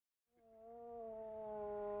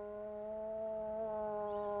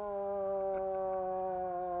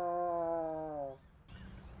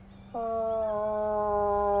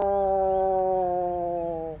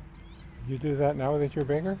do that now that you're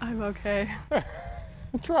bigger? I'm okay.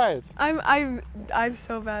 Try it. I'm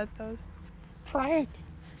so bad at those. Try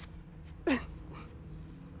it.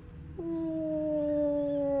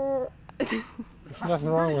 There's nothing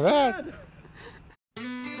wrong with that.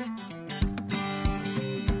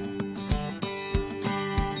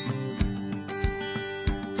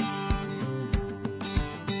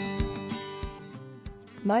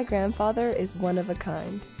 My grandfather is one of a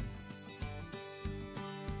kind.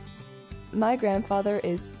 My grandfather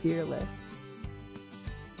is fearless.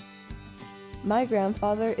 My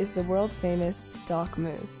grandfather is the world-famous Doc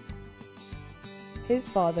Moose. His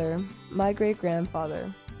father, my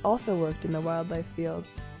great-grandfather, also worked in the wildlife field.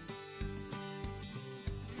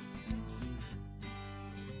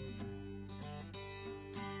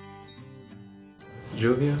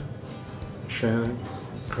 Julia, Shannon,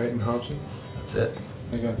 Crichton, Hobson. That's it.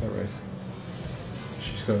 I got that right.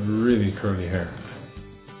 She's got really curly hair.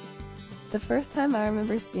 The first time I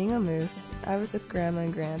remember seeing a moose, I was with Grandma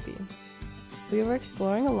and Grampy. We were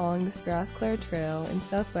exploring along the Strathclair Trail in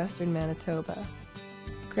southwestern Manitoba.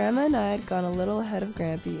 Grandma and I had gone a little ahead of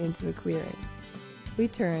Grampy into a clearing. We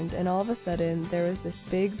turned, and all of a sudden, there was this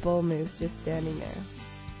big bull moose just standing there.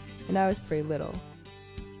 And I was pretty little.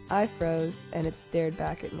 I froze, and it stared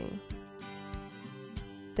back at me.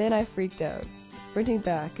 Then I freaked out, sprinting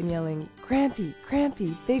back and yelling, "Grampy,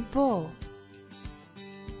 Grampy, big bull!"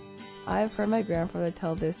 I have heard my grandfather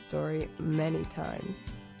tell this story many times.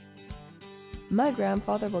 My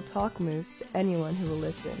grandfather will talk moose to anyone who will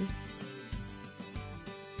listen.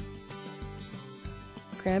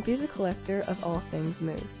 Grampy's a collector of all things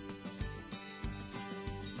moose.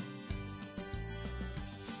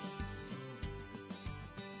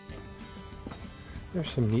 There's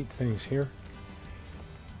some neat things here.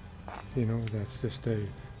 You know,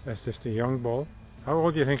 that's just a young bull. How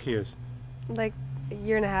old do you think he is? Like a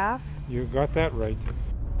year and a half. You got that right.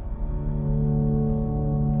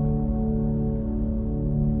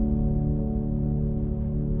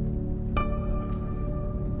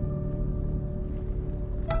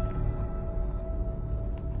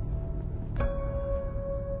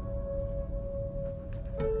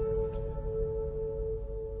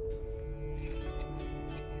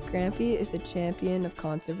 Grampy is a champion of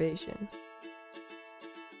conservation.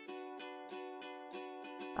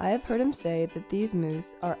 I have heard him say that these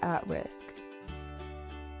moose are at risk.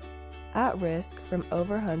 At risk from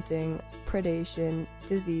overhunting, predation,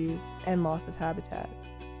 disease, and loss of habitat.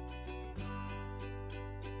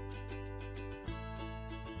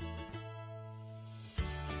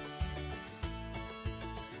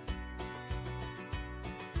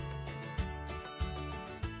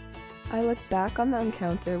 I look back on the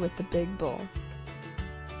encounter with the big bull.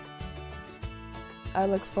 I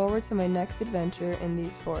look forward to my next adventure in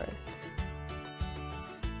these forests.